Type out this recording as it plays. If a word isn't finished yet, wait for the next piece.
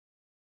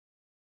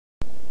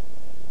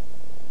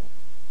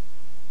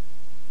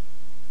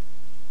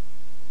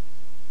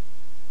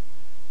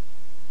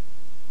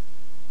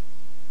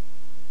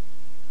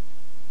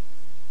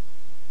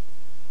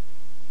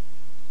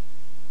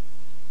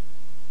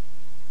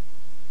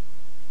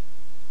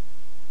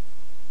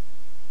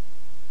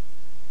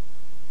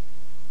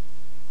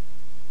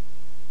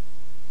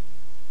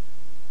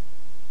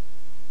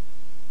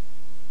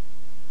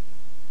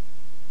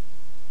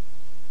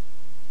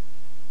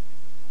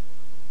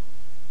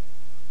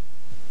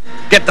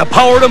Get the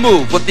power to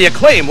move with the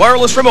Acclaim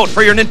wireless remote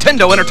for your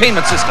Nintendo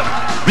Entertainment System.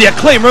 The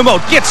Acclaim remote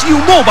gets you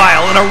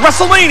mobile in a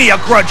WrestleMania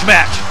grudge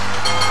match.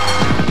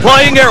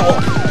 Flying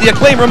Airwolf. The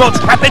Acclaim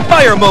remote's rapid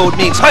fire mode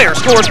means higher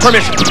scores per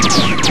mission.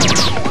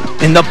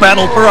 In the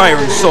battle for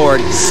Iron Sword,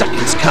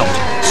 seconds count.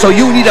 So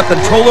you need a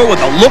controller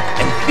with a look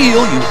and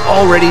feel you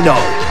already know.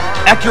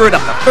 Accurate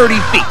up to 30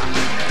 feet.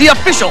 The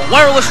official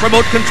wireless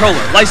remote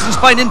controller,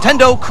 licensed by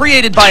Nintendo,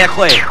 created by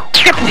Acclaim.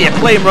 Get the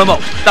Acclaim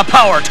remote, the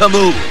power to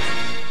move.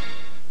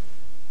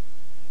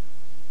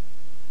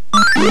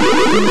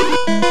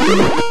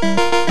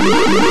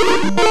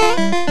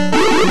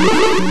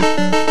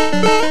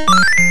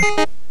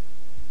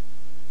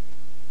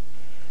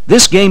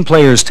 This Game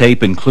Player's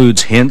tape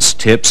includes hints,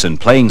 tips, and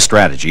playing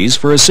strategies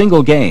for a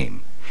single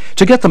game.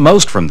 To get the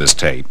most from this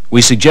tape,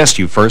 we suggest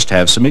you first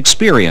have some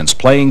experience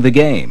playing the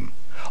game.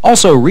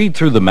 Also, read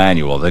through the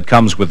manual that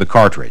comes with the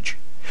cartridge.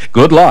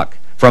 Good luck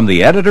from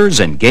the editors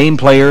and game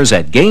players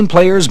at Game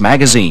Players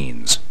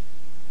Magazines.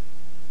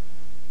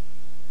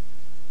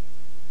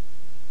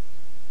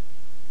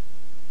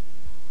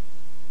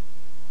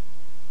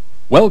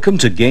 Welcome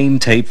to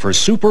Gametape for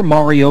Super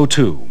Mario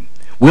 2.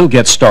 We'll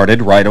get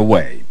started right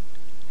away.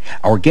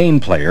 Our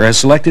game player has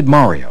selected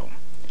Mario.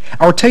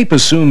 Our tape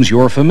assumes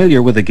you're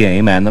familiar with the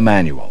game and the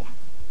manual.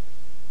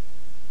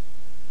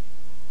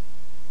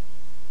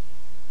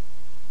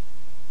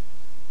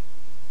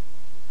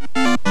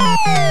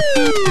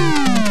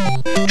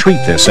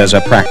 Treat this as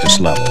a practice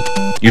level.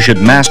 You should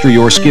master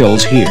your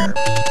skills here.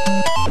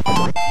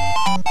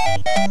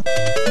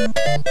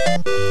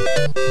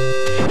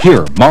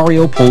 Here,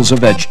 Mario pulls a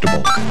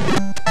vegetable.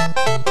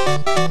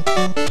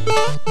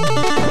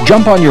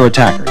 Jump on your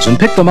attackers and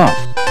pick them up.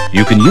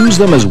 You can use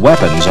them as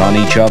weapons on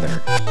each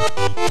other.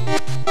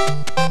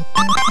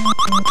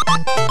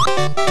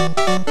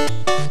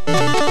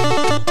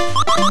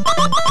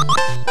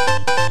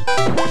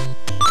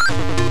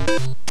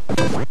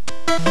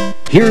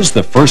 Here's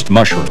the first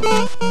mushroom.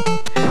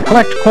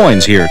 Collect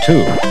coins here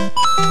too.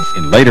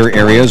 In later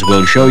areas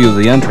we'll show you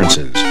the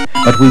entrances,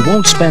 but we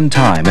won't spend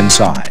time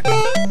inside.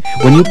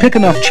 When you pick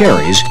enough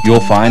cherries,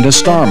 you'll find a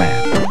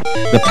Starman.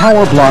 The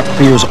power block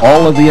clears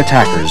all of the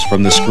attackers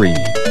from the screen.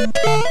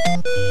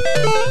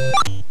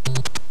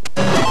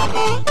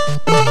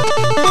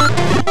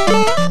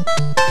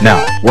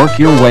 Now, work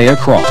your way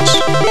across.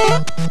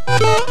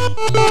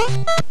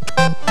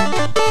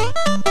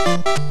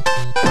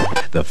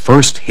 The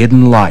first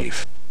hidden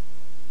life.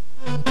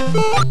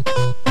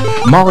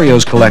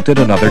 Mario's collected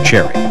another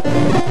cherry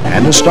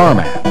and a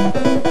Starman.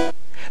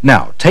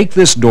 Now, take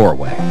this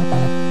doorway.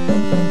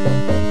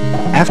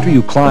 After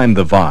you climb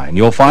the vine,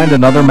 you'll find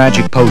another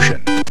magic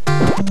potion.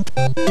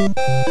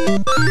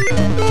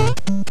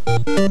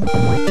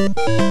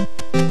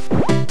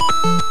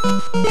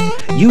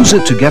 Use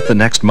it to get the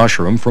next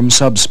mushroom from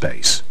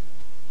subspace.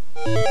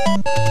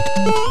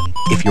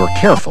 If you're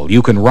careful,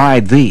 you can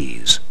ride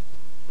these.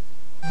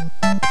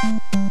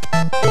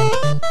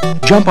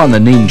 Jump on the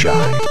ninja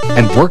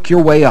and work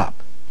your way up.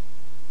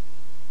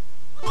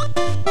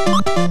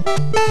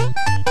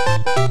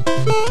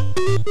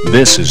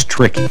 This is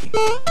tricky.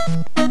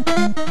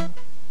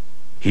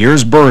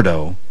 Here's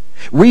Birdo.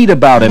 Read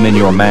about him in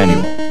your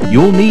manual.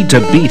 You'll need to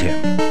beat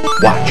him.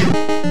 Watch.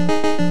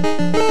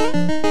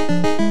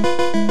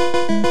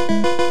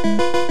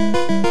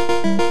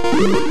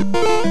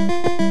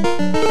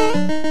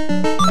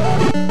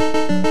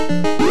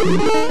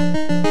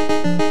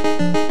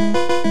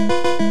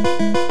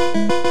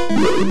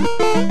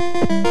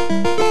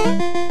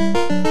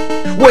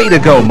 Way to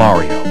go,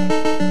 Mario.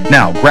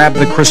 Now grab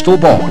the crystal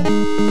ball.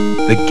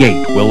 The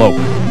gate will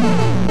open.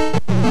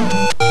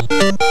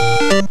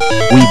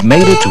 We've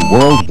made it to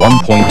World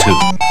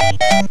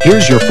 1.2.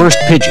 Here's your first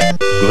pigeon.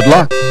 Good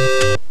luck.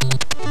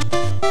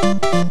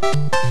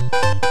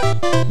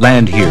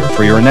 Land here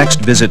for your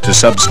next visit to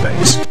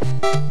subspace.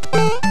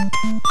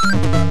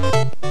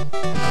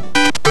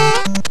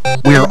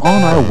 We're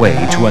on our way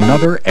to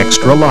another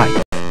extra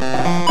life.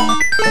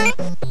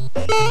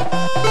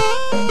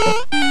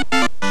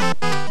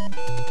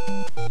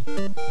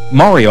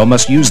 Mario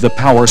must use the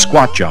power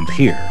squat jump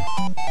here.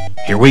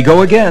 Here we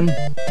go again.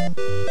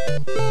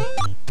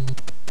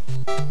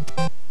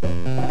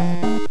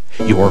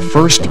 Your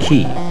first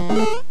key.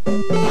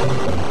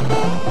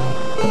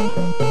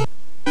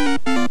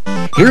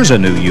 Here's a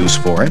new use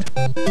for it.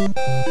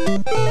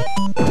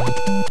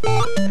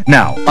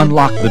 Now,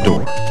 unlock the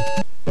door.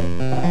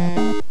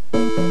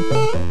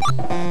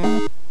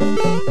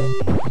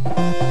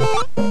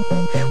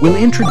 We'll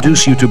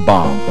introduce you to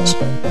bombs.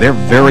 They're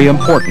very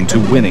important to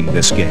winning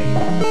this game.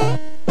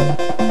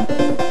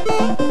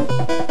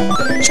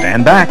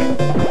 Stand back.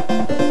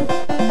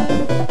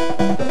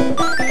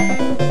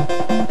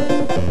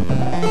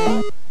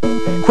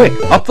 Quick,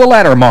 up the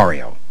ladder,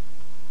 Mario.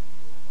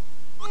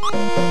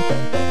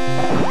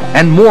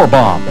 And more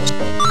bombs.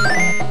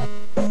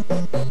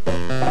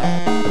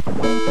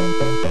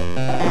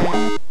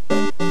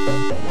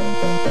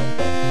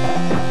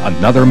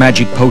 Another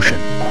magic potion.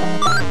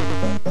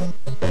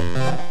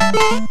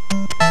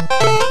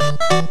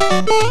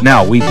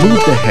 Now we've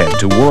moved ahead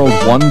to World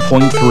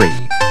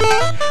 1.3.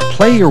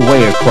 Play your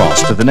way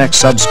across to the next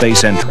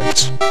subspace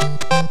entrance.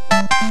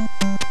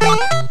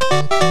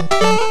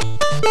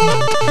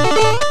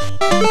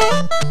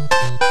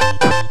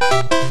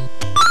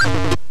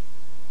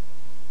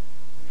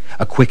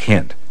 A quick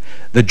hint.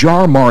 The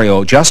jar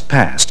Mario just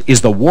passed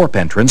is the warp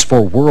entrance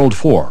for World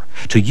 4.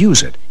 To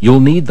use it, you'll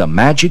need the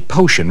magic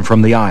potion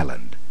from the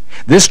island.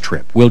 This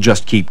trip will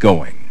just keep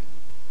going.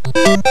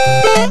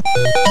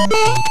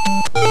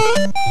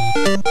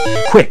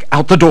 Quick,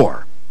 out the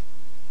door.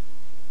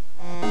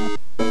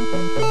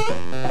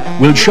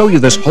 We'll show you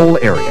this whole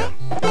area.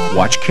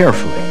 Watch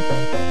carefully.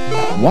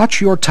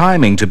 Watch your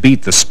timing to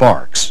beat the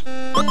sparks.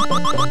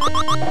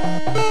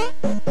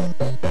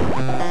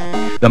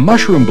 The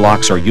mushroom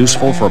blocks are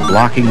useful for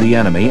blocking the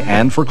enemy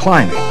and for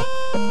climbing.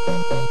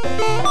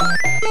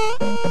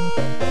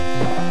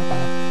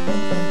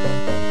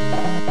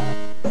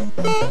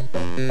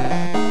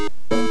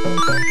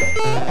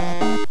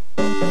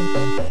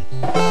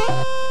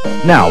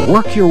 Now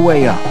work your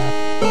way up.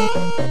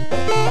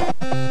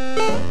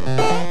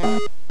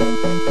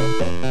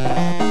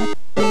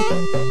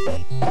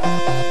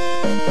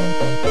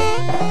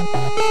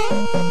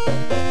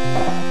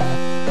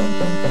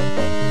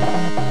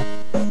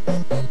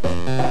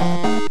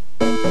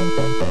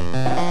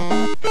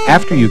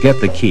 After you get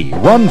the key,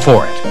 run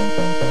for it.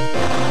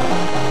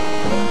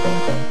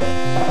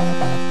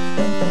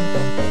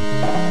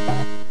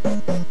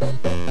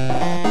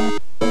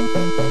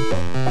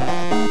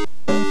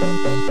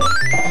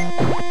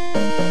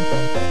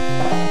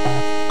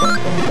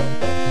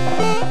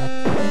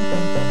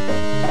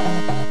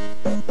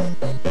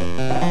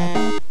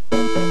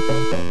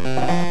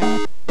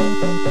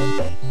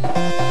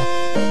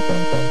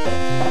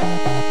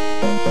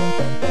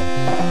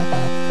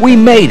 We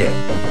made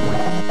it!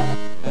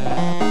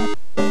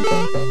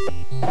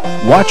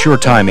 Watch your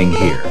timing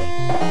here.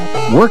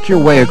 Work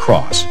your way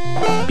across.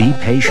 Be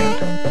patient.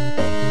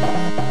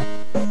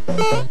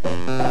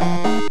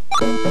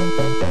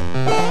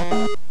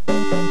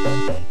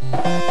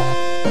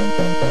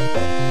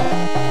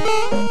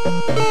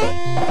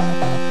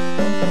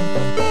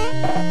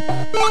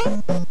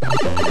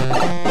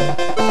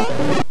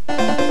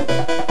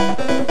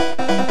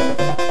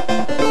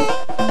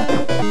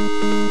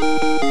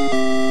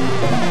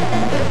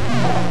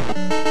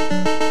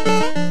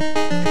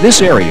 This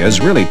area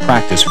is really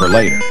practice for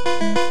later.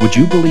 Would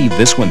you believe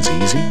this one's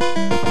easy?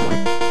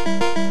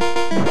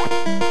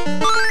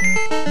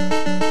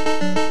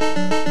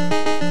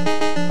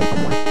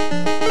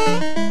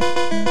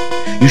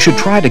 You should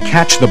try to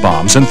catch the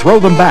bombs and throw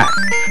them back.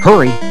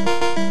 Hurry!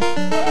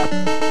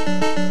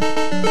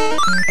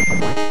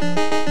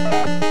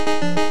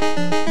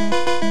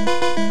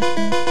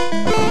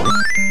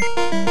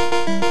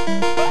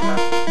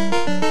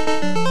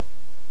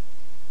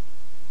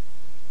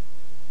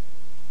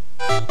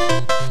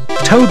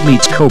 Toad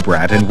meets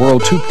Cobrat in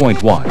World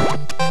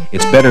 2.1.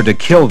 It's better to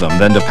kill them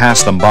than to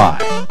pass them by.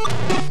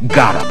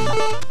 Got 'em!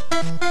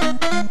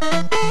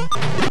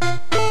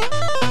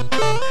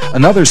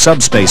 Another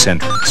subspace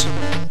entrance.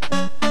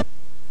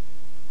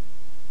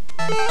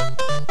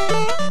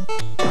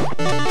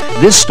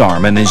 This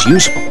Starman is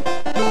useful.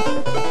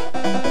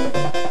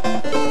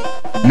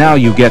 Now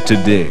you get to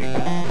dig.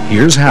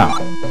 Here's how.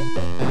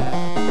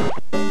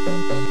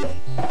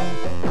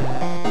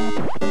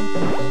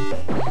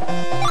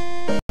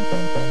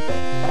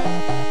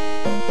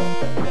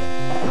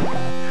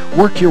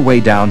 Work your way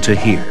down to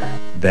here,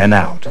 then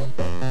out.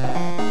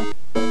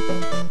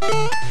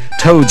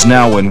 Toad's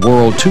now in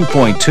World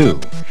 2.2,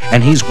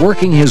 and he's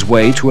working his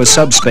way to a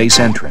subspace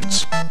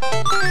entrance.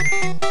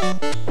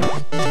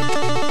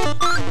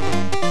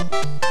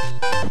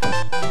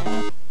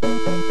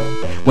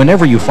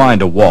 Whenever you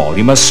find a wall,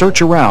 you must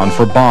search around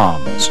for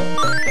bombs.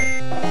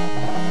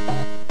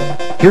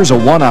 Here's a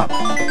one-up.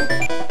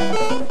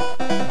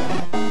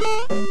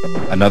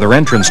 Another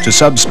entrance to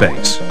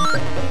subspace.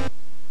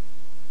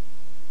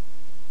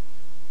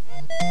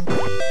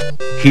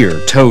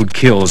 Here, Toad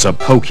kills a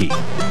pokey.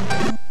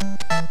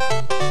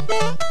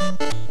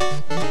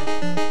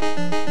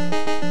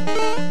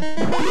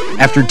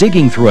 After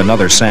digging through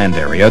another sand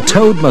area,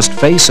 Toad must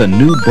face a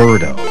new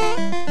Birdo.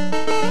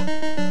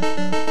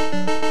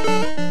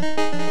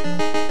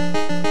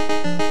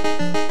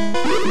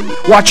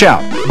 Watch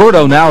out!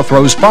 Birdo now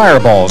throws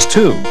fireballs,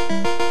 too.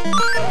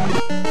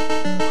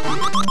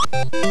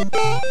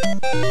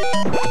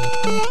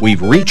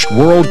 We've reached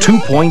World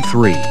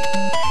 2.3.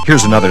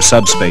 Here's another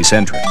subspace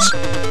entrance.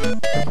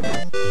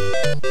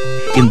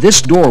 In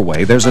this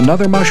doorway, there's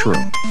another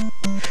mushroom.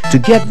 To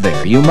get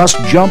there, you must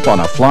jump on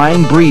a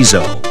flying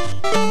Breezo.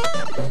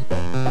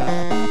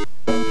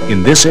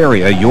 In this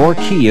area, your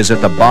key is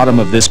at the bottom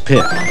of this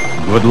pit.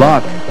 Good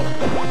luck.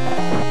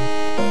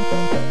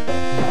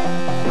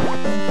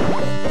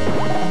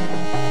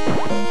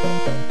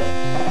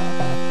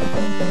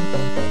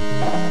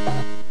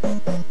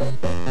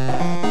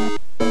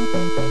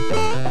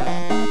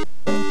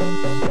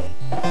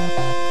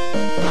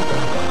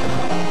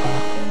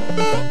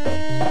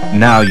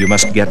 Now you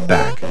must get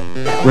back.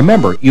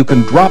 Remember, you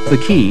can drop the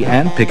key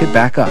and pick it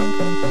back up.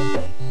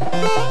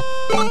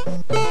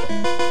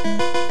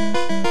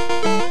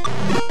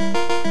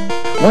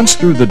 Once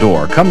through the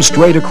door, come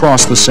straight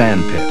across the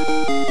sand pit.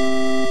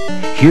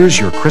 Here's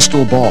your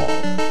crystal ball.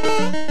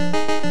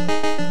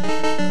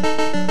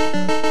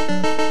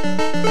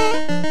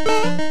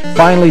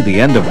 Finally, the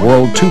end of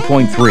World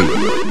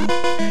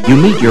 2.3. You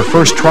meet your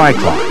first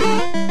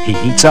tri-climb. He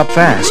heats up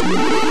fast.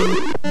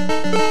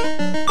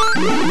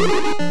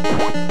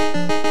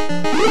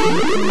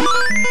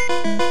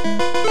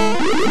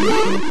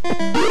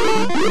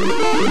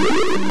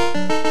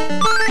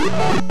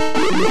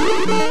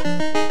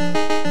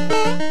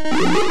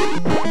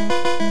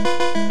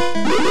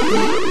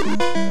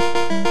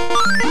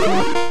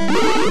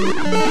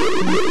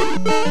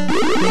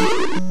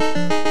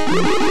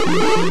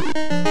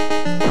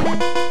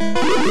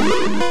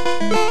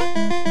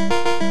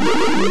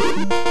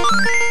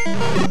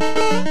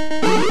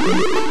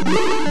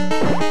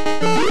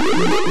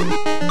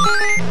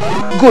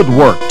 Good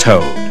work,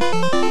 Toad.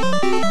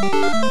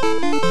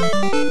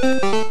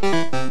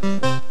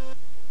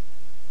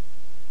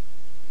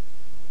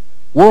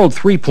 World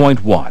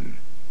 3.1.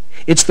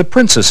 It's the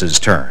princess's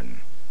turn.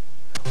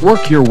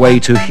 Work your way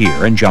to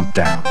here and jump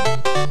down.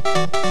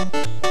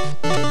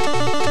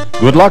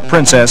 Good luck,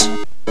 princess.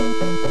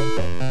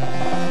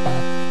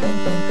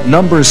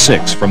 Number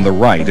 6 from the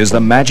right is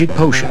the magic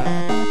potion.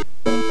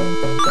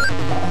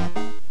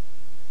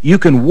 You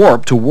can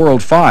warp to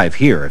World 5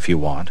 here if you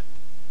want.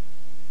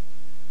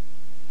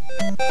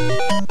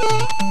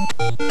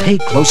 Pay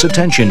close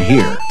attention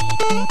here.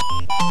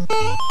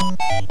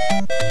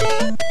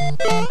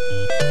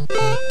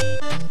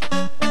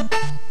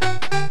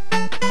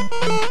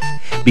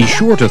 Be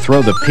sure to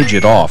throw the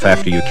Pidgeot off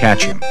after you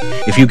catch him.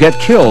 If you get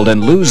killed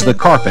and lose the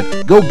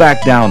carpet, go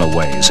back down a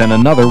ways and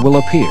another will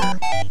appear.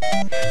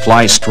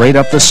 Fly straight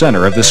up the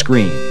center of the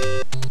screen.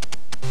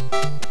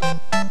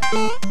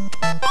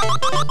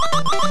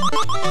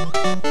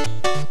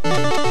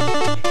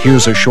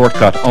 Here's a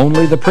shortcut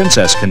only the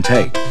princess can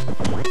take.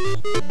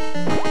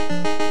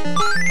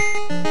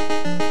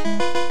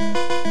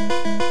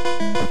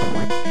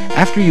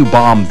 After you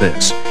bomb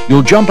this,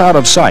 you'll jump out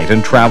of sight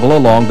and travel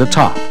along the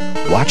top.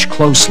 Watch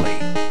closely.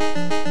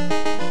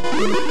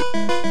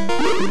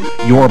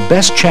 Your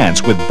best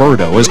chance with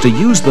Birdo is to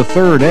use the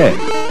third egg.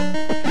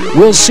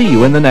 We'll see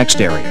you in the next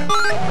area.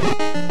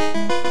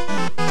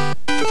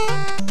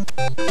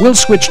 We'll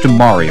switch to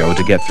Mario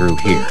to get through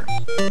here.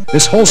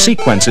 This whole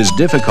sequence is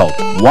difficult.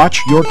 Watch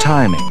your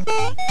timing.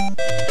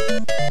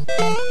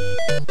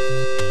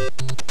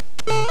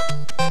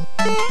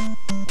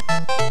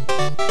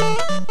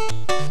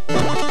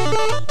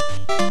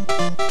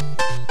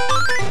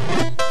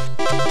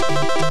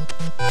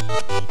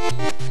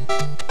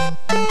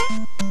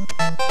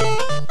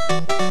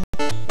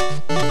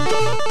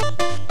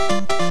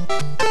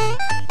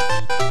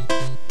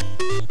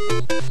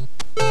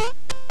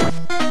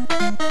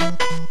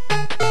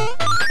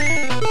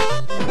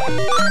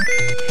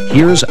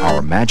 Here's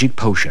our magic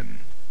potion.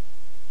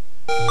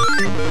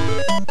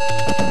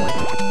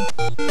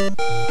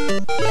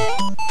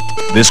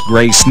 This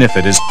gray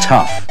sniffet is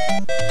tough.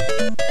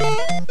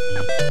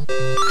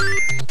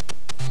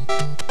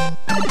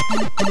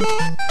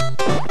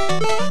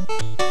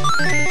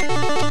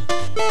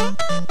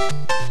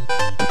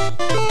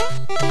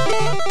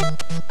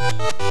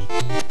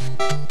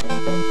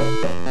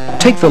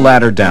 Take the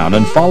ladder down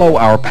and follow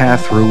our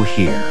path through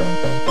here.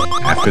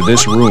 After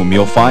this room,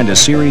 you'll find a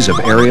series of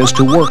areas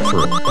to work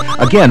through.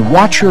 Again,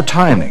 watch your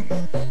timing.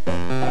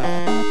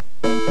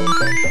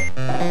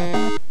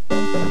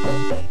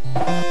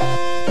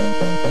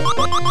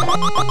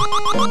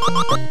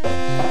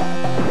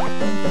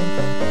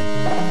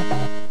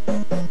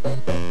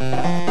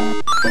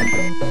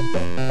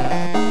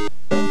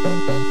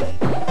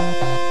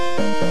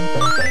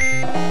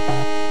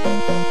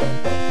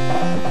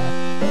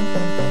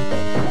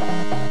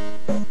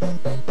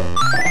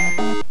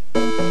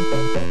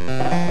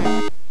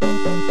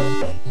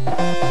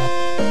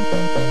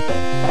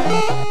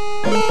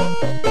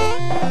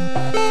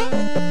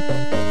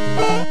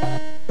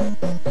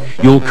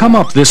 You'll come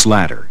up this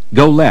ladder,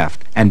 go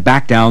left, and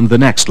back down the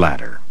next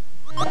ladder.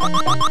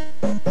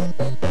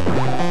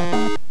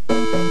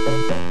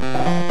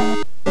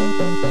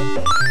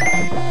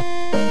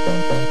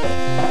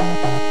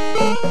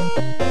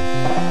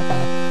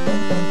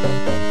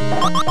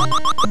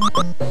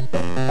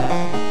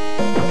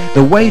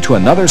 The way to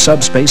another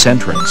subspace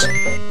entrance.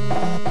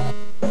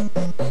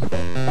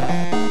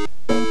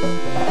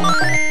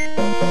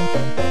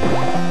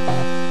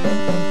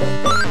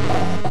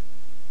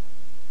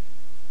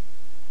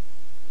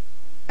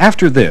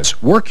 After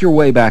this, work your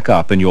way back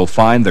up and you'll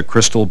find the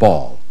crystal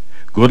ball.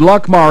 Good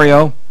luck,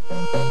 Mario!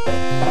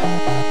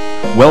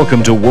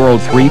 Welcome to World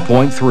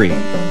 3.3.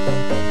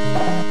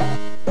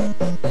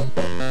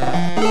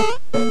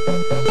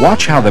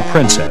 Watch how the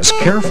princess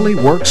carefully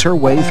works her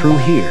way through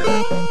here.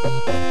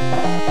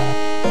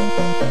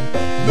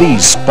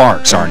 These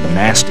sparks are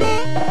nasty.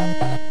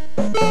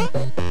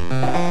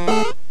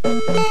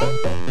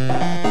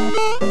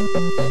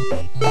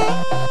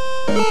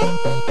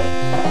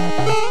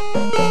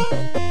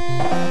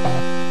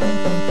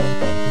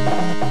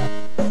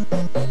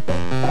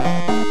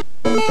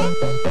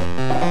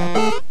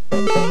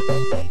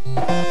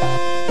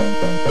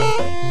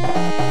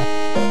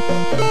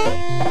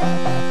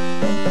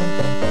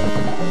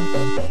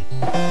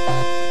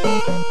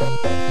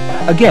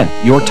 Again,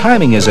 your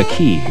timing is a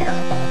key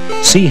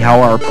here. See how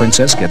our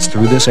princess gets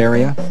through this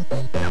area?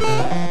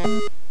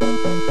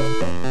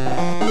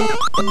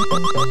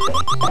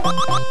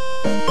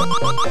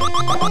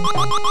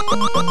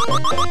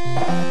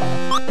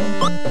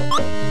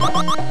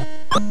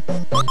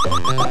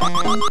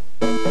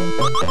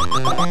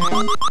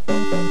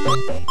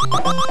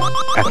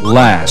 At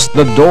last,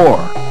 the door.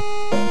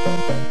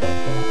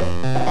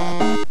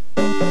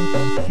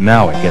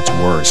 Now it gets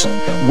worse.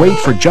 Wait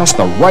for just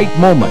the right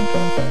moment.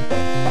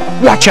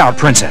 Watch out,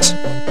 princess!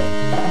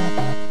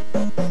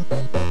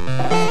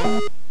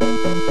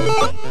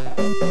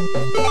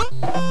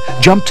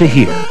 Jump to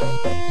here.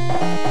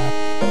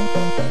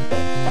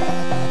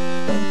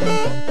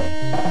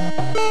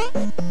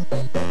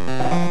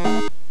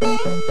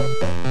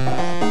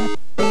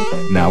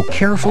 Now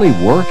carefully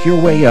work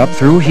your way up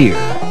through here.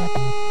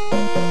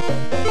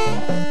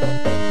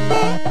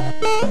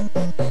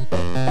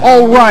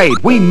 All right,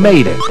 we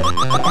made it.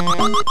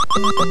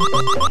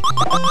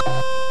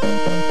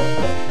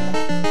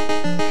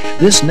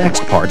 This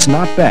next part's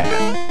not bad.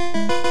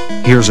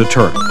 Here's a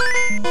turtle.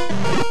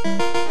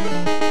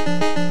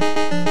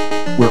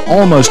 We're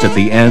almost at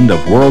the end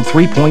of World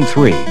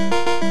 3.3.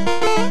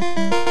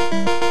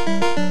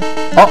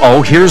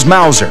 Uh-oh, here's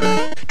Mauser.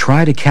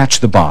 Try to catch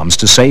the bombs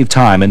to save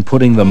time in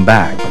putting them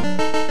back.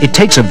 It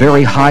takes a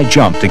very high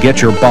jump to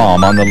get your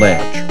bomb on the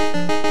ledge.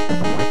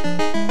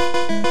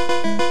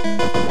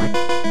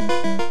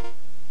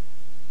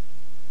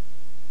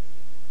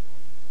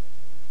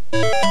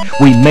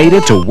 We made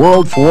it to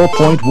World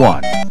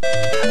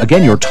 4.1.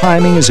 Again, your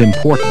timing is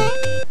important.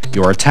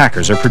 Your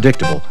attackers are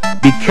predictable.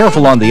 Be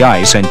careful on the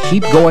ice and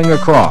keep going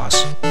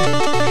across.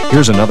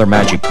 Here's another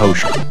magic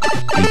potion.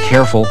 Be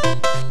careful.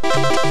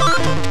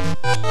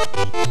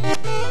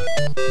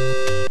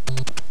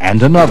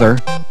 And another.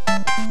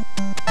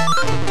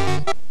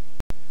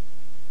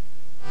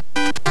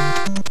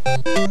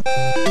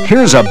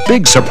 Here's a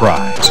big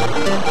surprise.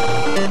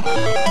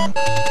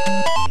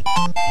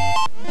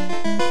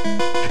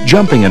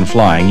 Jumping and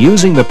flying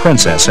using the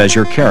princess as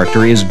your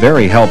character is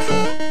very helpful.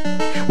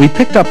 We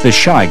picked up this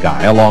shy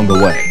guy along the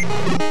way.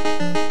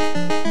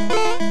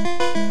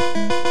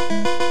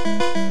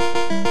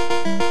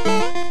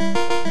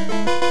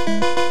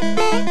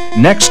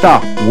 Next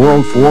stop,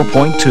 World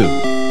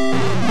 4.2.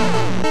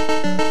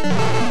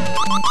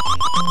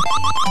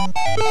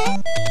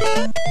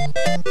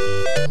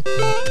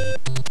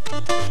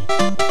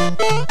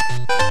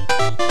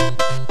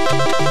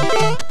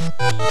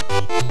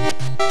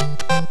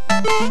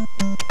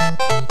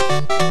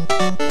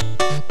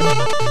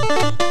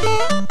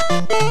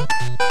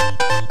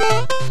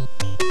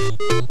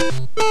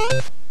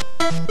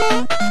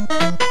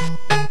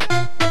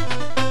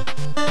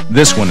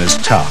 This one is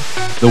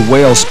tough. The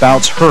whale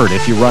spouts hurt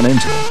if you run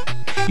into them.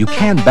 You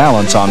can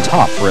balance on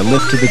top for a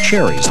lift to the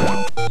cherries,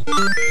 though.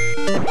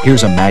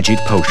 Here's a magic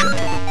potion.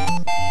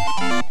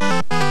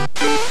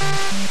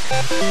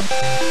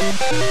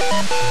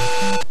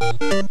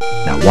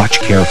 Now watch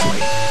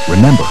carefully.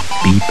 Remember,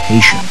 be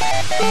patient.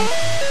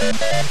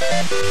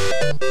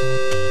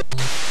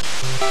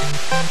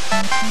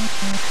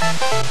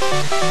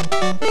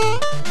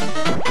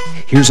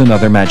 Here's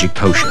another magic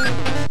potion.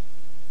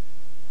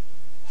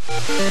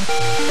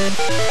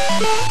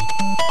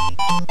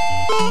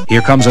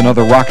 Here comes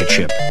another rocket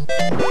ship.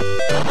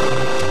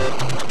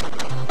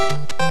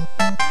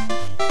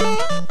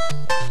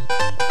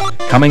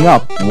 Coming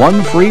up,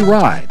 one free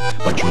ride,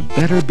 but you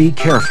better be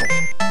careful.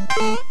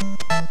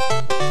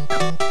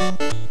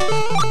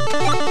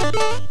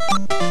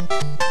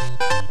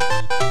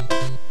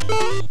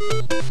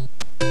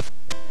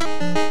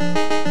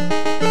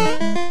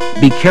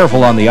 Be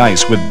careful on the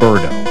ice with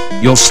Birdo.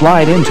 You'll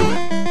slide into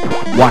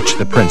him. Watch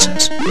the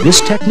princess. This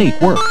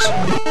technique works.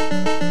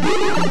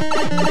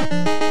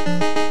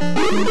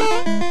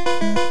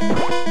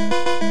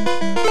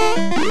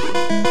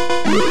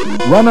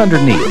 Run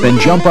underneath, then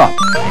jump up,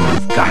 and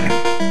you've got him.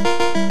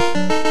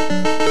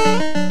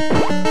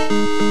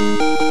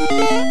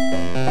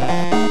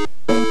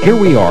 Here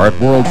we are at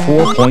World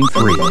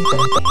 4.3.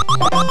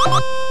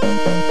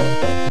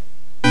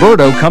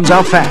 Birdo comes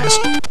out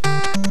fast.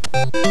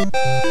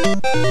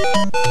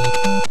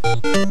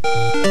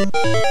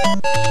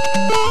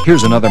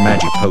 Here's another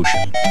magic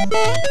potion.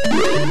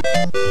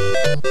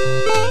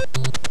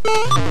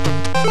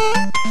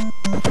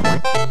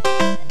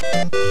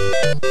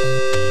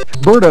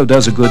 Birdo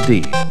does a good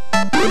deed.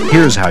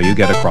 Here's how you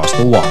get across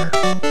the water.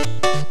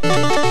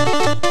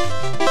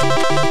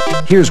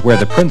 Here's where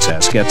the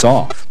princess gets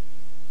off.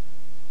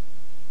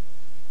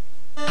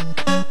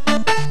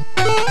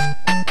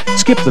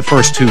 Skip the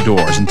first two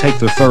doors and take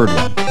the third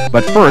one,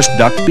 but first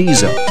duck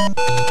Bezo.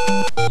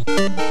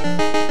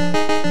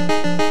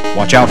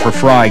 Watch out for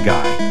Fry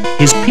Guy.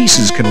 His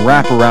pieces can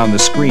wrap around the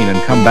screen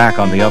and come back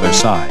on the other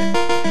side.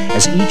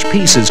 As each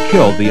piece is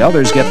killed, the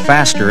others get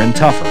faster and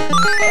tougher.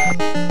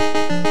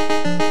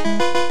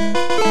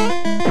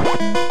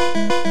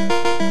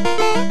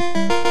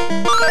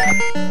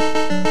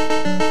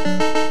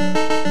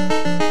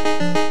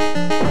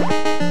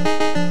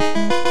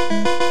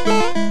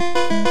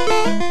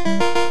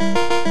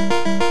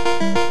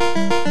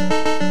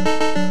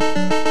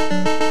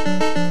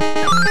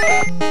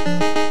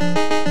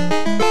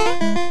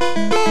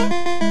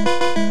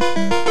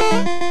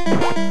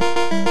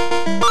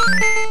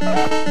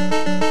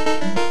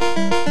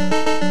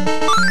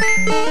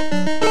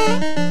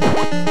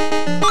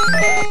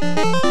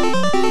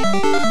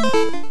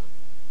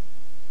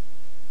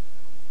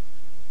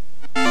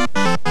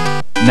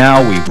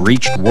 now we've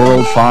reached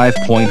World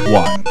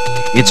 5.1.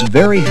 It's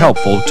very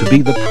helpful to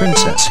be the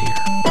princess here.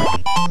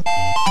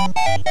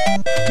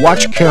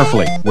 Watch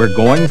carefully. We're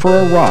going for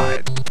a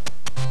ride.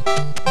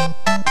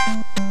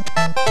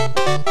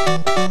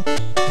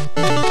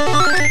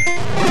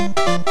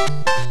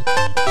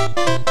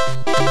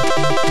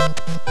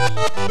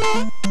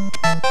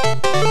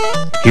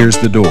 Here's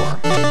the door.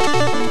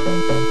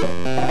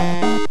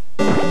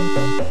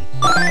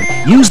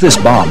 Use this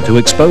bomb to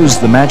expose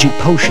the magic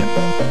potion.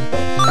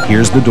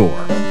 Here's the door.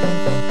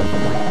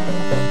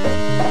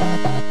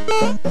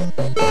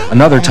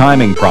 Another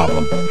timing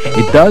problem.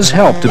 It does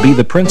help to be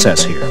the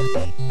princess here.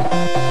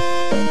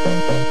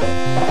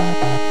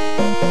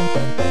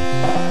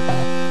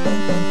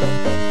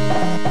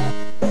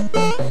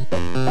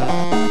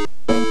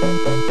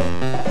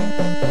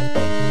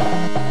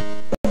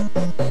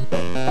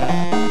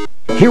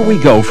 Here we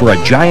go for a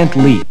giant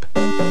leap.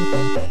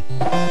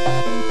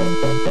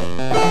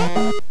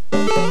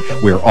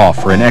 We're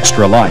off for an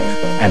extra life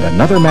and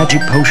another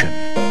magic potion.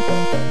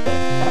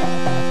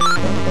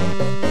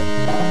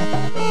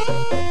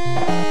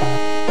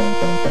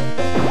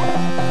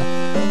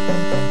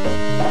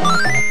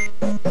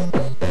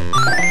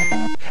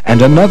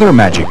 And another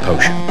magic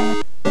potion.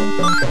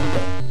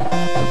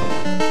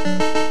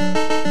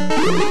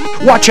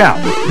 Watch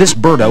out! This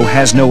Birdo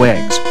has no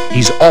eggs.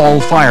 He's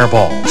all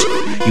fireballs.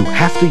 You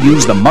have to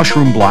use the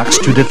mushroom blocks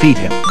to defeat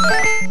him.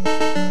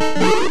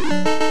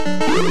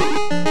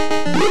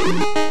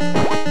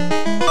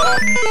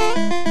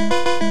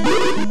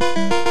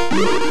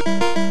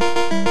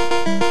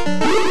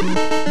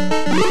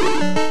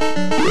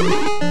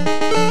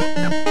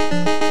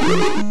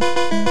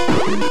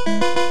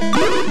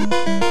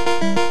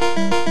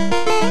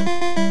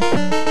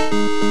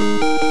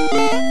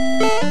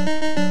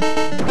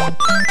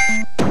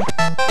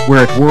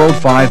 We're at World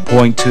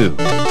 5.2.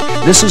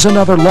 This is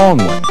another long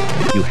one.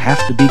 You have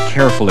to be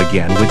careful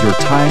again with your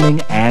timing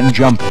and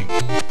jumping.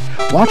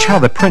 Watch how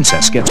the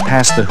princess gets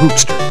past the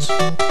hoopsters.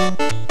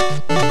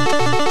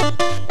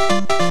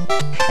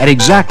 At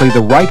exactly the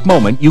right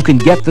moment, you can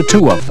get the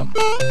two of them.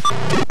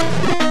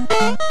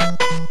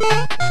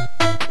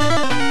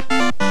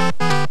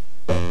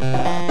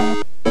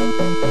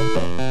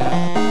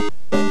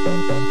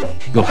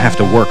 You'll have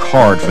to work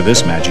hard for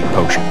this magic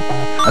potion.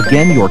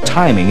 Again, your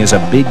timing is a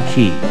big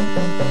key.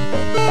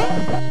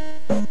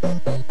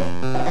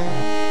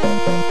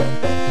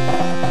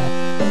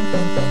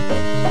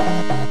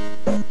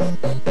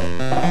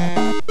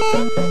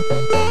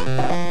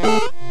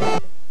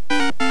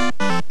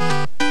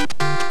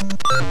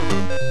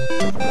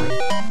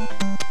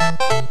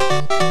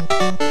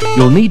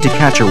 You'll need to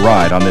catch a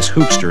ride on this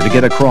hoopster to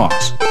get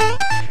across.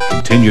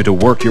 Continue to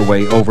work your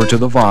way over to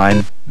the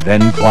vine,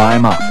 then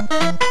climb up.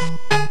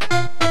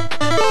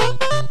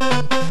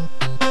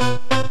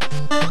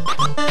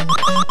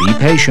 Be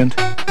patient.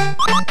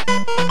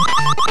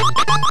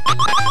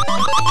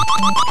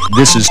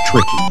 This is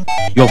tricky.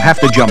 You'll have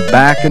to jump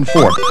back and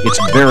forth. It's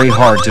very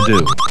hard to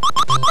do.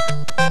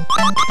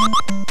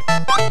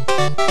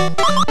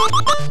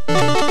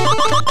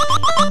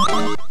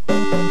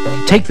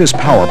 Take this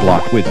power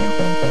block with you.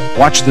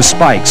 Watch the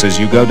spikes as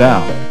you go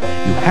down.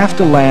 You have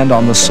to land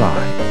on the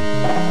side.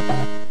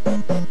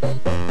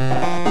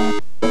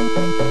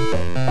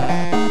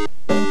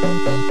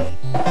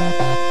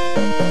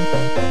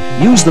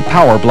 Use the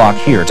power block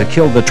here to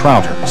kill the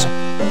trouters.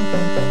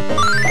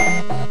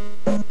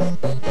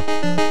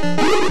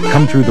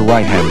 Come through the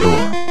right-hand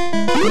door.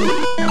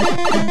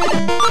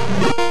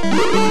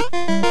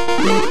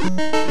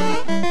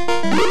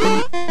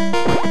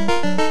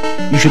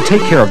 You should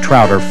take care of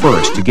Trouter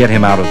first to get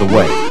him out of the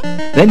way.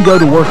 Then go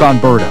to work on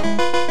Birdo.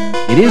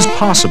 It is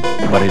possible,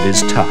 but it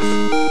is tough.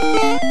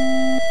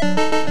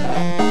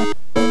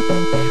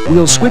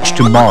 We'll switch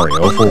to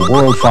Mario for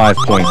World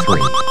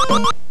 5.3.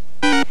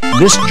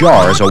 This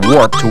jar is a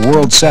warp to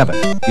World 7.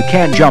 You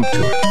can't jump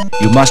to it.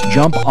 You must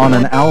jump on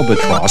an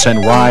albatross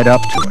and ride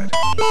up to it.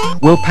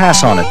 We'll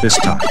pass on it this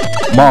time.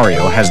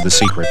 Mario has the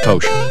secret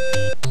potion.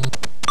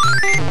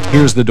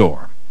 Here's the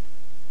door.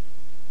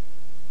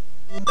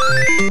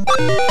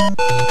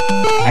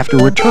 After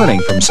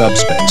returning from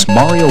subspace,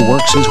 Mario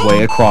works his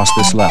way across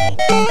this level.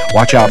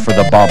 Watch out for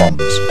the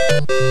bob-ombs.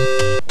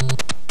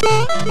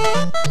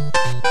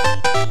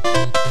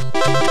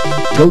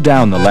 Go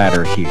down the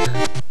ladder here.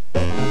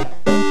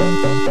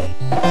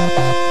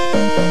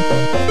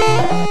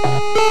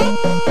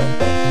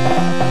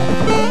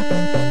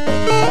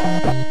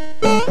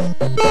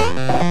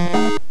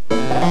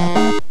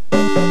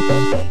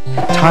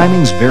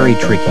 Timing's very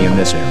tricky in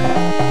this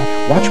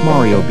area. Watch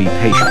Mario be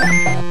patient.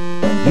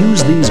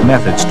 Use these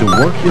methods to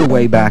work your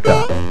way back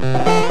up.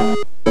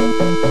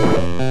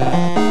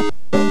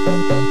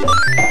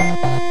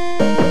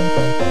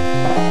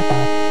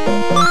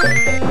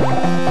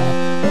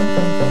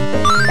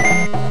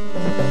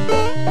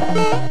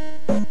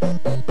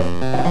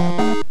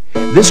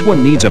 This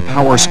one needs a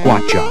power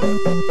squat jump.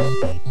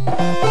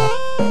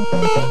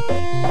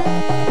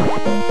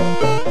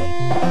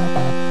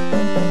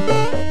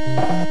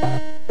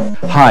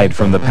 hide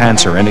from the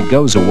panzer and it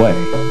goes away.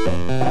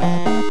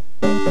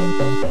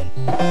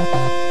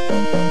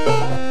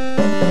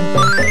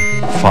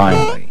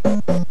 Finally.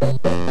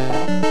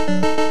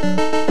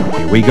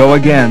 Here we go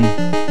again.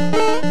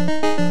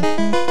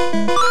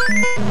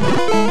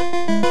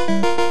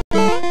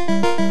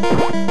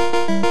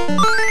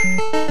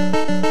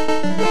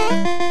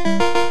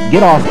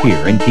 Get off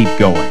here and keep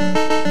going.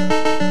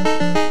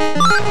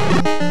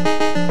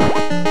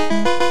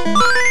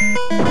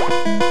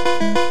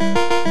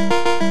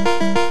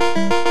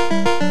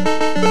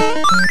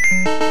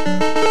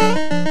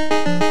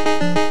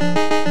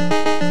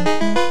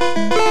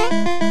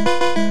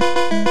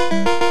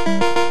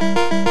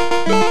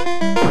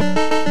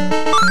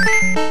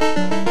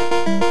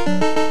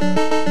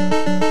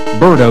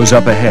 Birdo's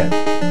up ahead.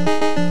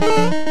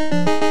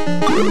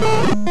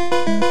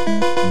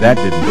 That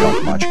didn't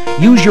help much.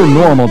 Use your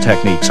normal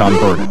techniques on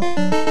Birdo.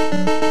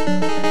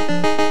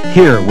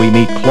 Here we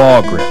meet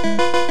Claw Grip.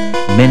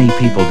 Many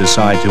people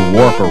decide to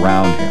warp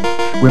around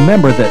him.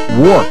 Remember that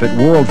warp at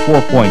World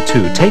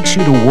 4.2 takes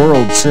you to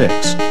World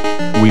 6.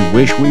 We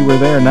wish we were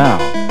there now.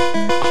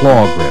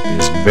 Claw Grip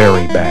is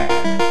very bad.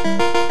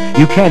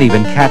 You can't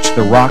even catch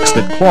the rocks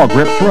that Claw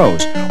Grip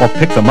throws or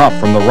pick them up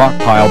from the rock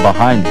pile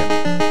behind him.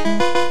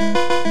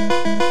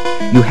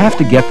 You have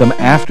to get them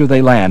after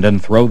they land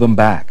and throw them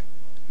back.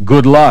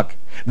 Good luck.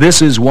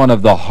 This is one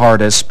of the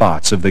hardest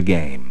spots of the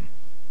game.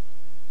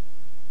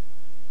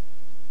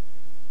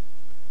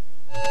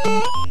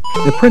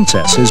 The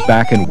princess is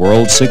back in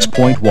World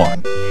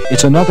 6.1.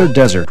 It's another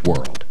desert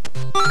world.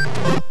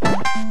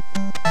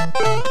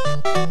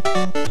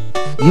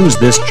 Use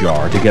this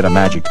jar to get a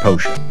magic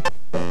potion.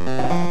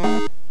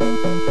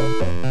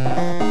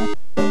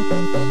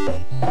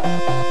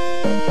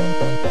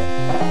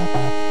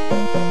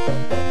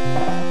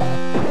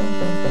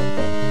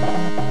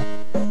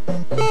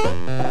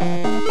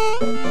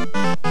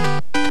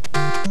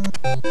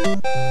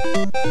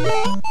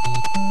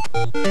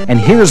 And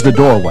here's the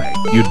doorway.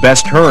 You'd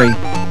best hurry.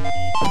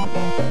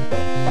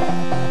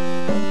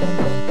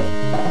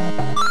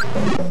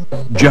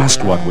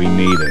 Just what we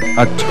needed.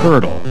 A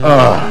turtle.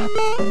 Ugh.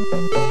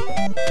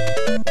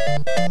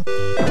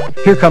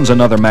 Here comes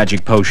another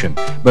magic potion,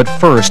 but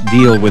first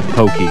deal with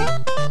Pokey.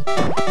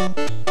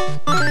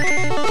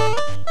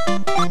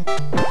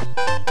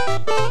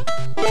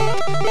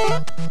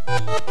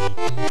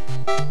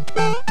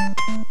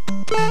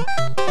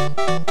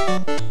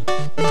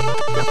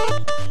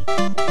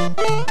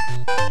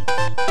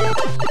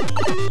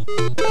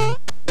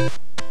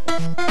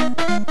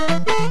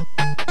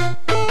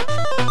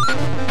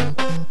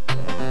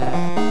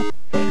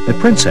 The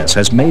princess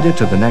has made it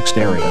to the next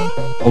area.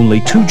 Only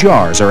 2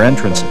 jars are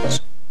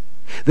entrances.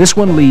 This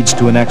one leads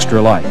to an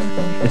extra life.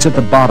 It's at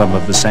the bottom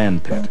of the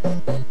sand pit.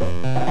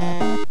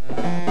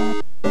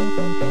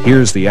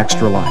 Here's the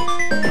extra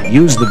life.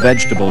 Use the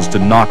vegetables to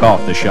knock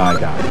off the shy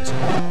guys.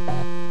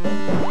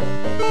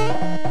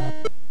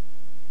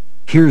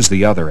 Here's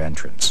the other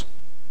entrance.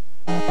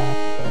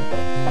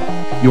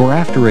 You're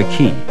after a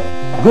key.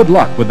 Good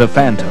luck with the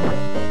Phantom.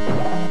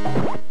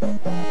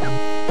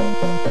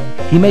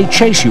 He may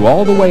chase you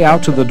all the way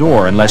out to the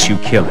door unless you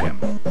kill him.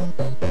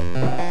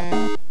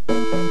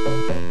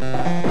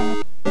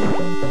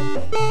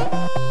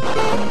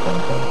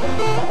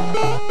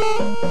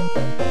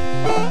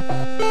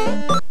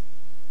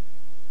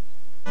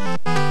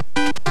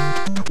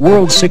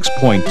 World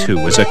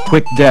 6.2 is a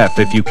quick death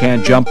if you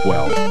can't jump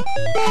well.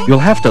 You'll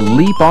have to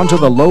leap onto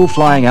the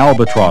low-flying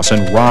albatross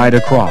and ride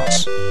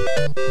across.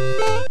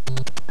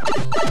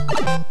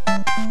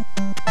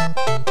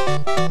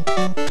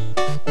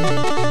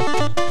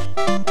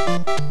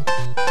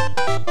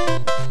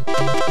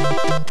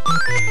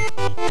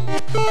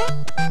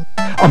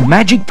 A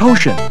magic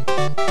potion!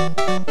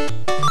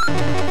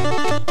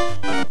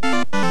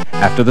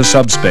 After the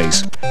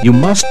subspace, you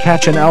must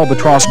catch an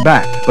albatross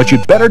back, but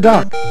you'd better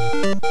duck.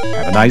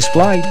 Have a nice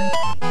flight.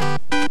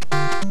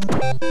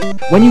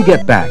 When you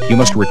get back, you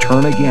must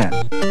return again.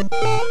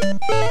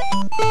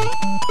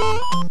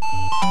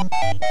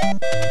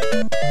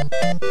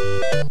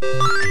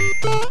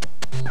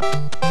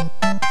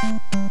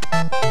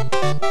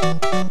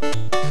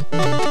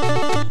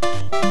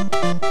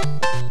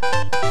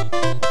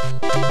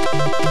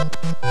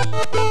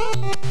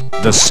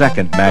 The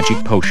second magic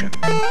potion.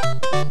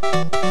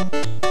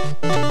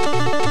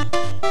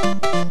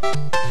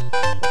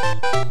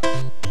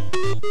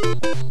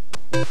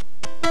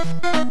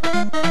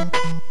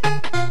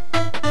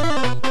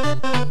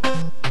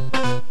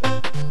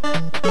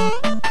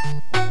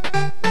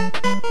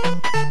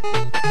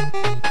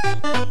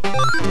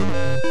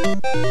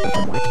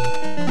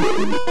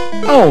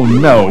 Oh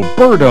no,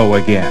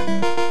 Birdo again.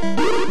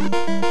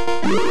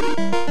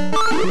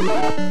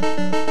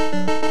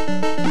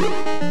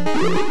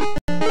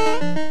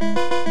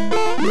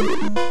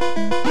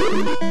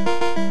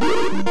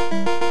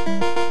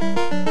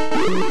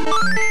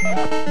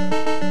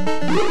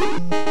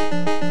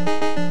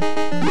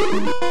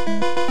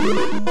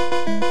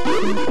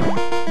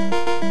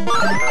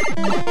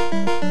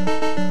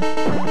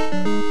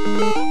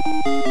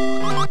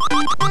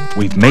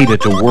 We've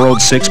made it to World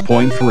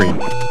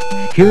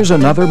 6.3. Here's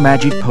another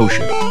magic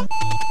potion.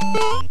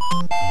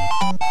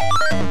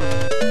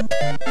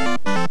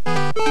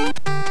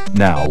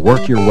 Now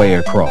work your way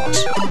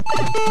across.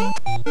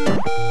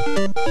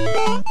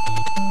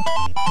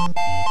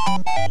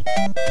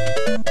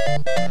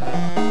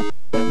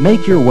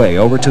 Make your way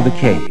over to the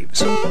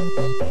caves.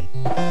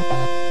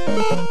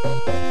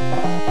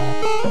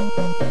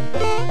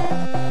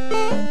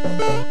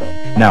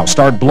 Now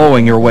start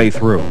blowing your way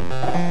through.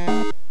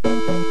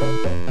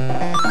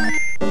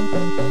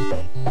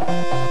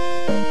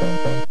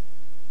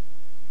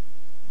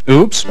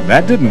 Oops,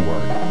 that didn't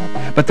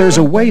work. But there's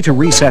a way to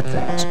reset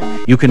things.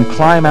 You can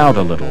climb out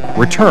a little,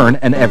 return,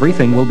 and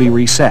everything will be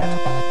reset.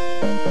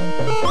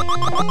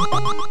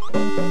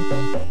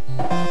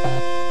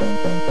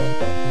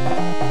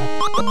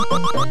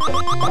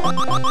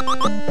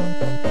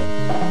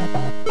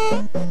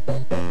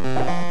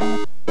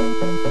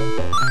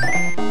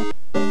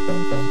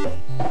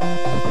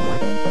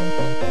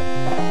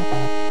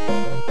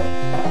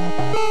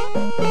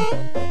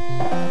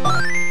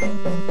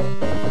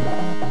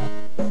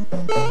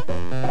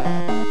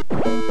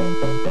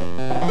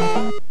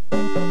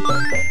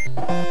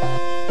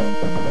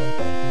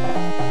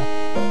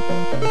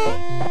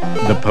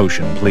 The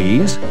potion,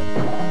 please.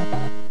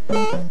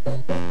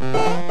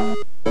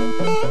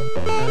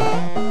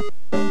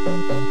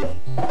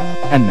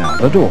 And now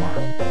the door.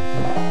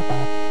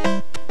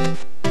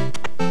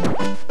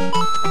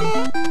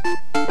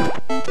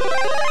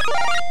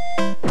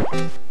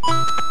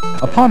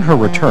 Upon her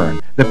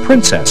return, the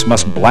princess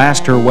must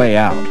blast her way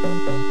out.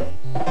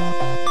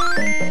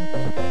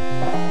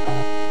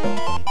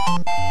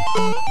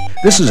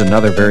 This is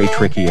another very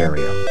tricky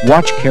area.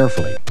 Watch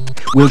carefully.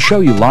 We'll show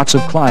you lots of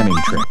climbing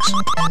tricks.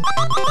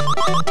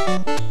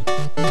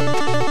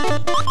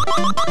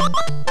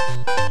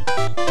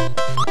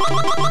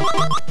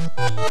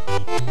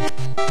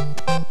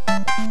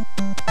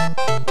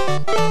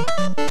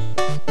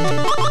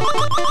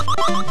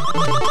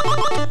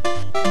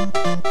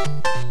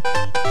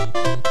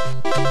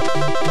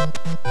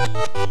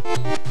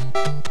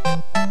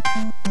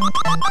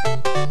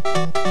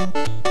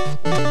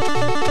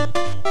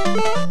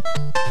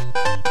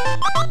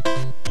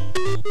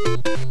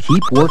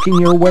 Keep working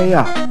your way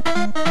up.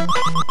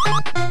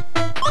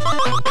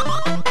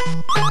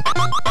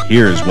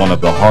 Here's one of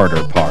the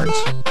harder parts.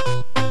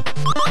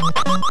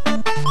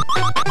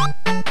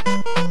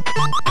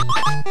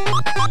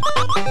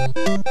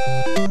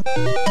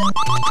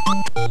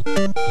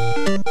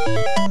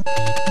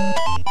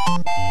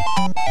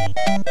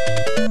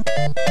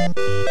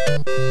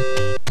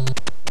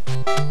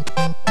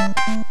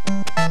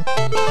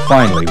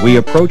 Finally, we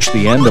approach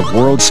the end of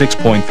World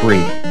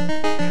 6.3.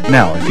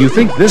 Now, if you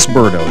think this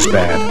Birdo's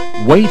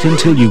bad, wait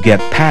until you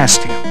get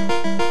past him.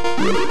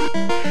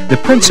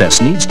 The princess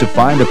needs to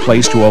find a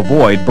place to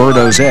avoid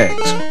Birdo's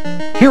eggs.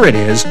 Here it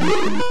is.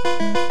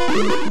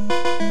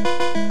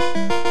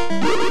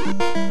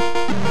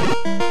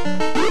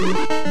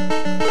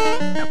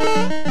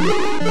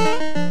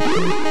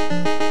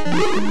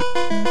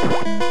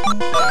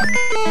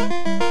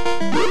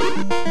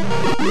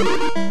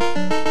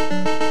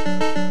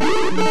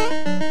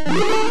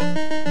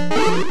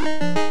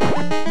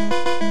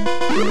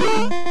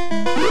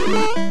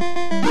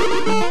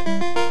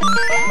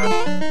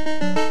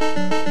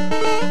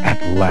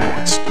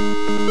 Last.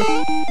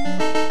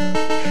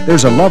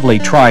 There's a lovely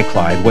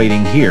triclide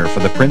waiting here for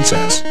the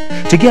princess.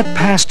 To get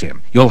past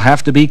him, you'll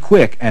have to be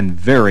quick and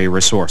very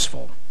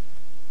resourceful.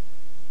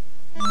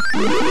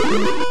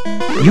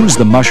 Use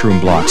the mushroom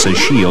blocks as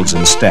shields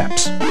and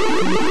steps.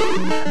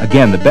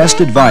 Again, the best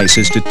advice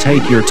is to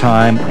take your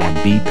time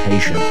and be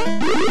patient.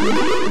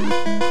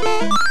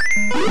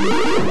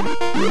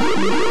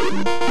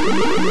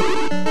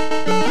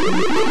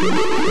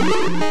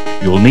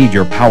 You'll need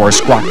your power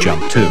squat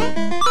jump too.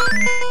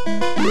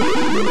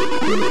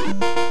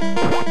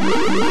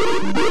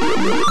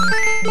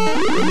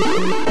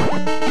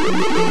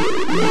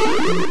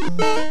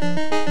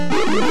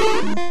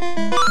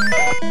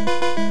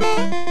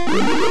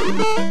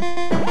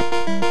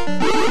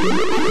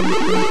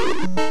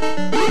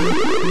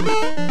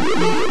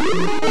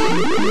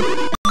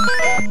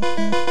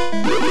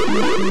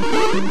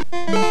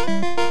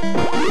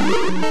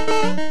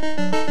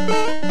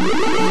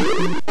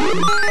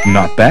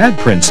 Not bad,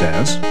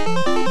 princess.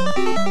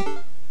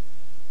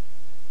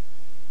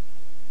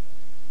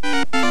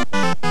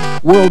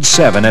 World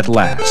 7 at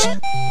last.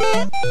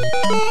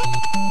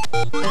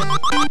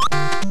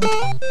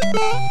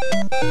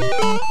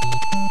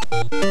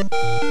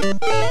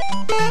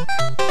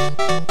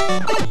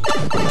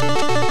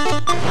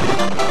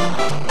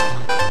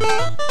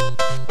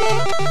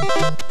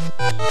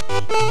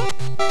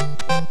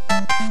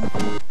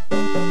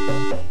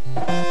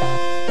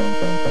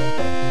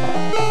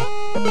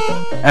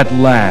 At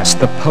last,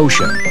 the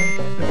potion.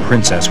 The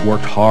princess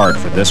worked hard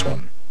for this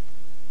one.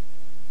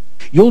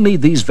 You'll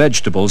need these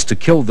vegetables to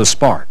kill the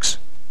sparks.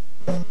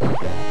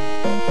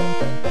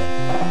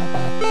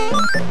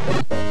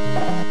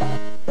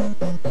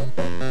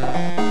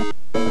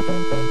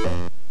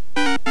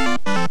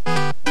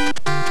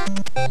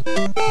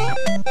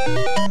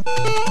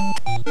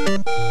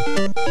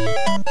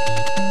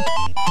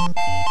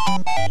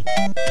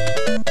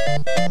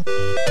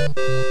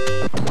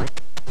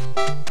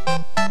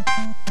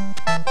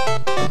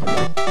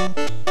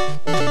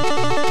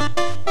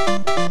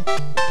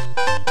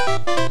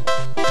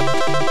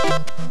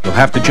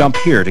 have to jump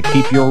here to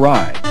keep your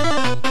ride.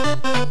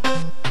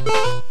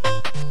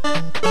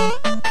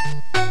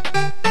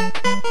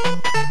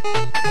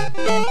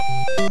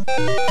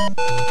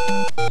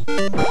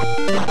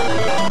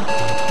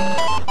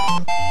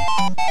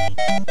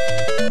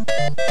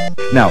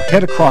 Now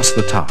head across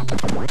the top.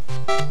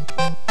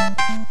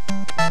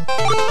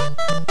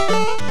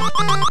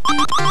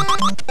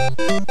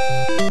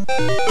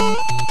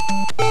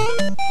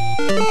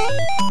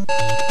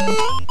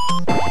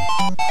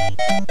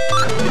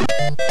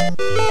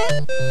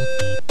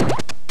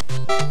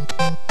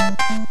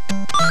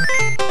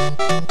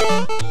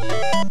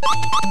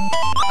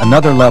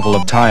 Another level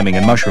of timing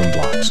and mushroom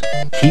blocks.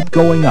 Keep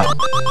going up.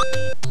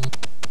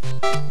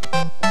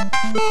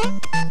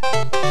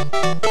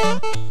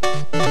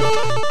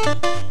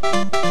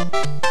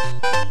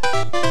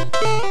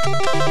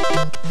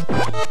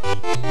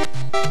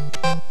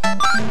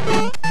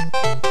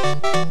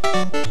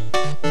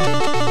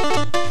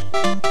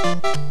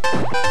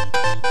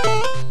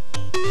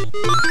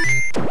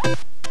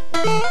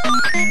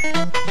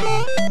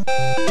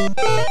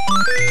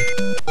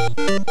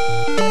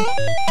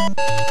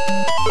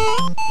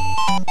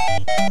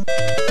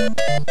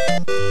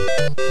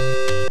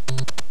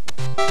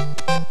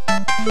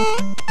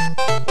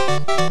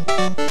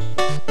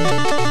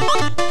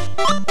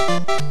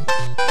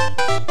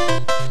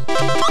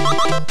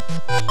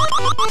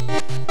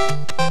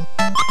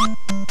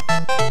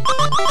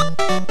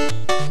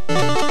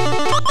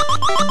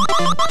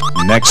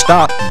 Next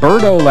stop,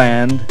 Birdo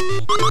Land.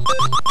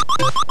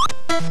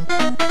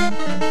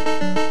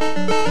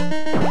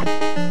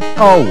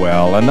 Oh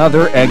well,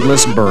 another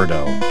eggless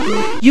Birdo.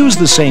 Use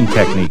the same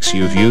techniques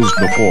you've used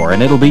before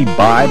and it'll be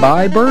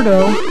bye-bye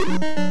Birdo.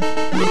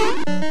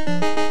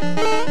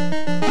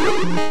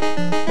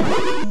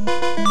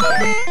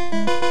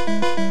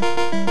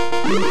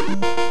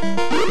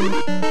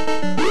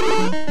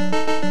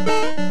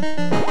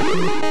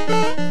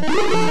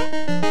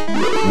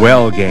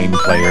 Well, game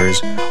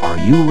players, are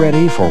you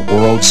ready for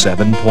World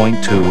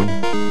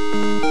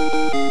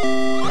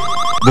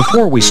 7.2?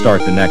 Before we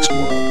start the next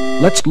world,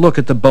 let's look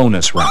at the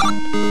bonus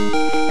round.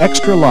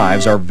 Extra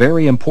lives are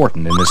very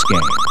important in this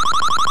game.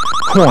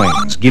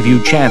 Coins give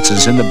you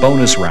chances in the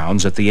bonus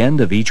rounds at the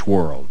end of each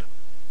world.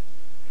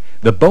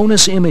 The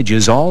bonus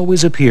images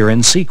always appear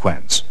in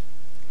sequence.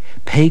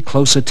 Pay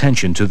close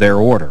attention to their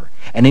order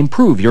and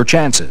improve your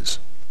chances.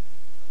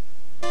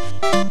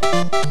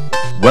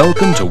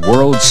 Welcome to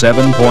World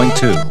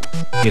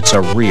 7.2. It's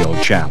a real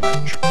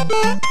challenge.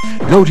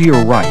 Go to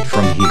your right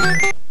from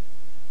here.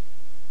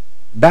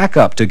 Back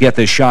up to get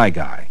this shy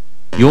guy.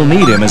 You'll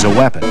need him as a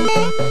weapon.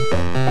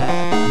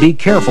 Be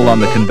careful on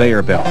the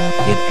conveyor belt.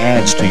 It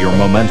adds to your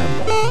momentum.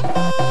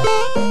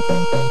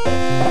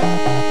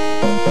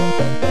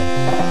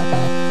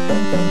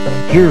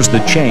 Here's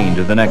the chain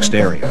to the next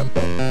area.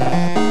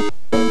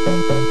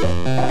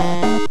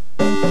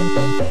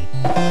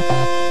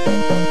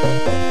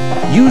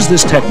 Use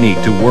this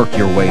technique to work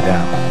your way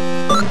down.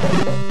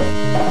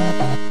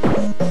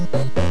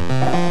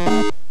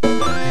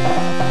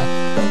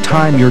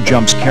 Time your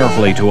jumps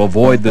carefully to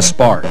avoid the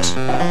sparks.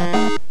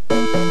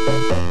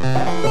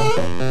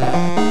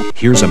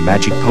 Here's a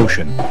magic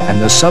potion and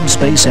the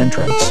subspace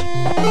entrance.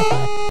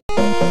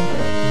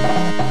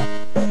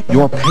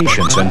 Your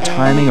patience and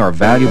timing are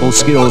valuable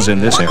skills in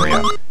this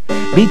area.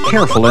 Be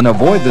careful and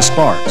avoid the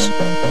sparks.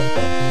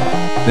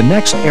 The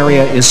next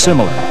area is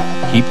similar.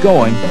 Keep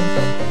going.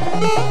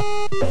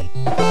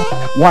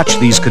 Watch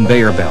these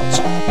conveyor belts.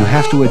 You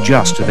have to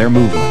adjust to their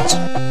movements.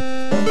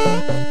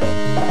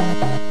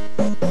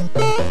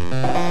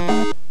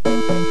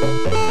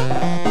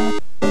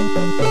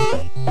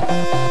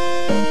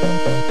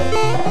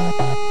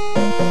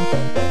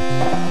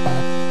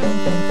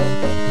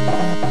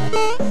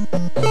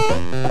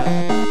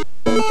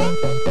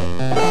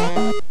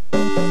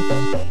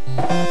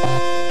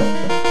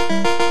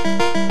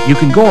 You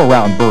can go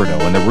around Birdo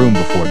in the room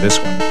before this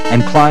one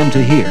and climb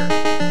to here.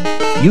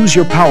 Use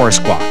your power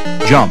squat,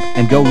 jump,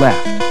 and go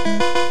left.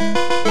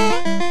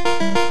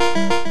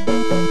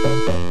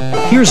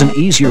 Here's an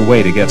easier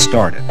way to get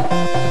started,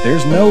 but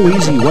there's no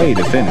easy way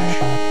to finish.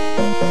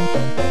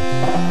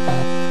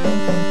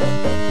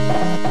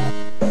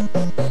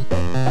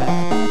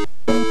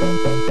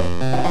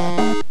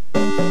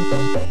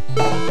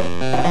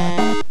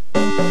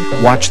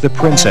 Watch the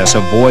princess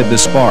avoid the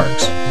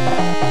sparks.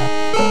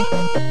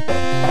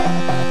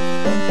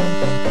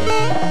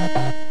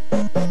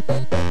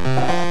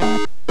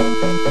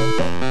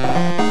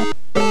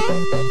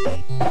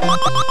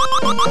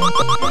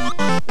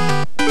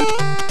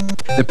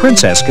 The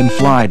princess can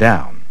fly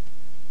down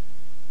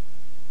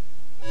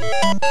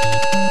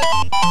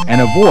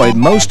and avoid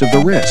most of the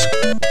risk.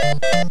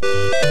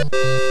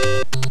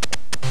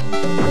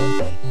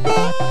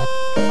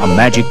 A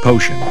magic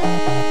potion.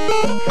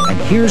 And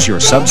here's your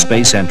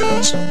subspace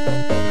entrance.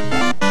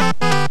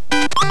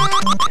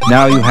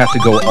 Now you have to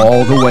go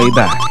all the way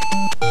back.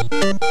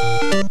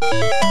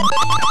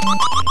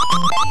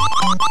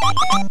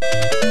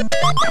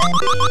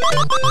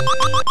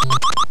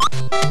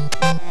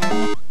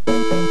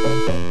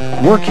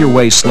 Work your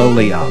way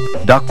slowly up.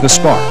 Duck the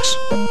sparks.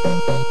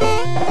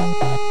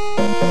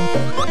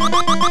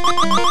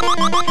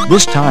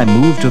 This time,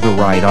 move to the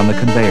right on the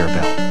conveyor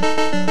belt.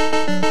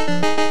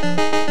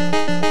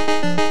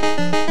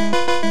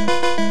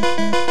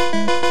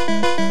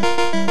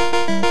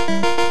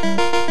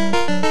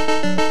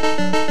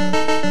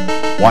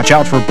 Watch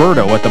out for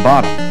Birdo at the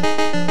bottom.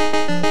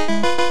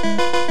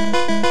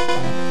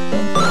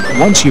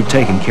 Once you've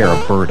taken care of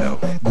Birdo,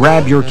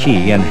 grab your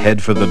key and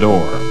head for the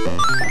door.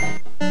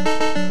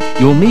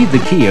 You'll need the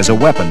key as a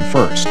weapon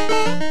first.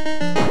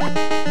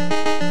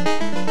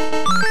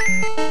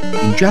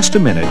 In just a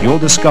minute, you'll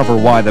discover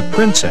why the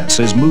princess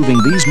is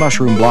moving these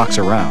mushroom blocks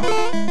around.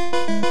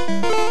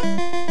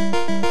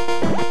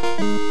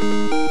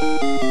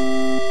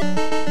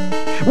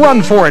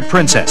 Run for it,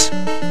 princess!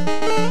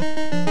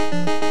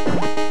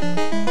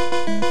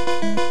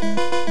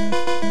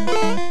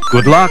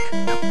 Good luck!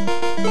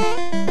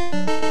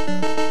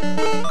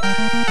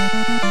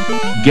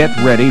 Get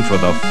ready for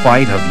the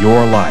fight of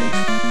your life.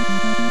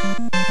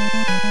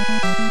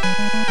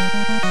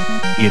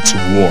 It's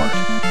Wart.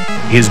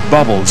 His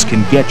bubbles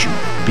can get you.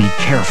 Be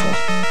careful.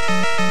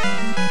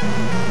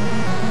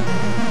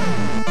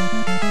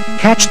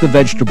 Catch the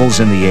vegetables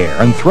in the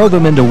air and throw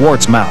them into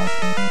Wart's mouth.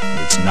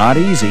 It's not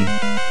easy.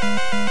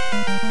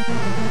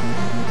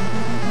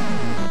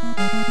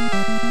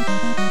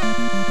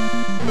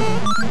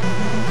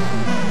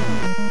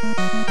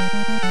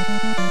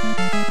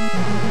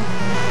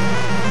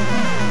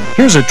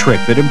 Here's a trick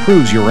that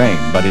improves your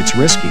aim, but it's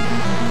risky.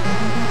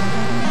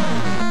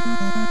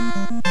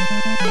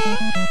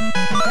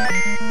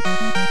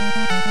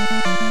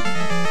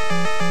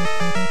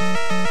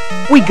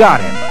 We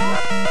got him!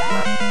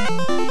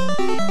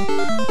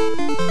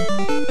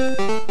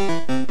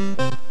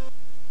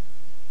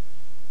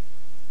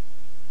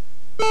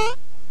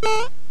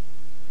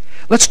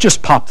 Let's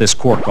just pop this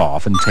cork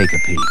off and take a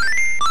peek.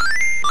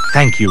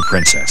 Thank you,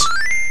 princess.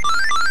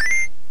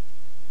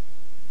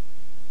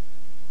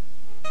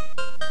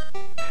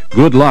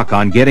 Good luck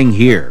on getting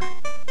here.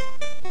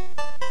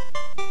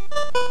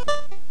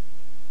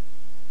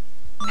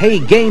 Hey,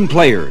 game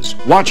players,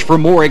 watch for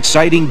more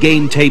exciting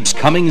game tapes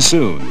coming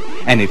soon.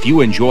 And if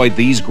you enjoyed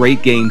these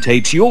great game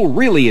tapes, you'll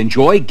really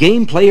enjoy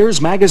Game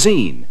Players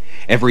magazine.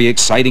 Every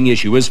exciting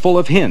issue is full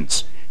of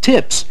hints,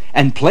 tips,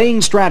 and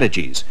playing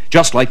strategies,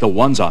 just like the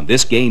ones on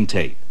this game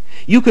tape.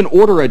 You can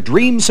order a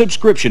dream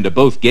subscription to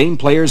both Game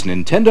Players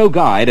Nintendo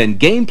Guide and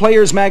Game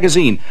Players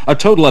Magazine, a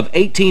total of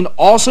 18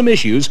 awesome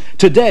issues,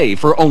 today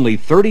for only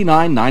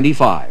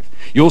 $39.95.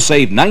 You'll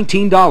save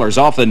 $19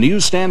 off the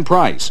newsstand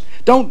price.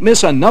 Don't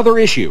miss another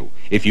issue.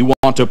 If you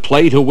want to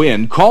play to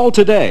win, call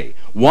today.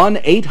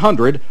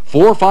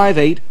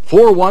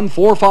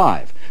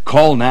 1-800-458-4145.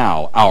 Call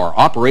now. Our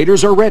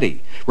operators are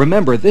ready.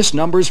 Remember, this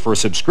number's for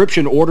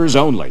subscription orders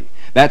only.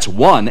 That's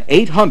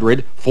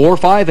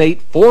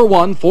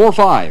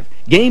 1-800-458-4145.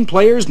 Game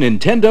Players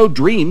Nintendo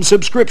Dream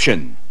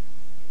Subscription.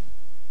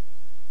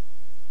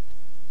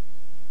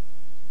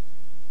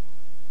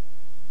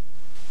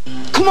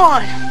 Come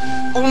on!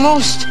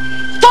 Almost!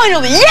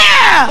 Finally!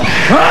 Yeah!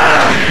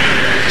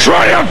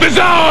 Triumph is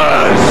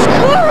ours!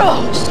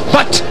 Kuros!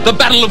 But the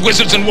battle of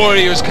wizards and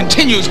warriors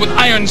continues with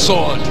Iron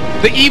Sword.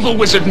 The evil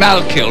wizard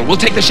Malkil will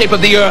take the shape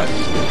of the earth,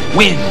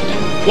 wind,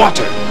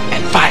 water,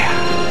 and fire.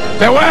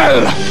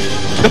 Farewell!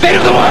 The fate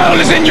of the world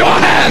is in your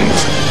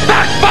hands!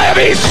 Back, Fire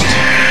Beast!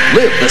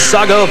 Live the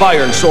saga of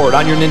Iron Sword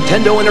on your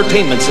Nintendo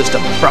Entertainment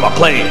System from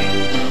Acclaim.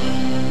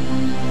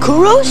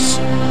 Kuros?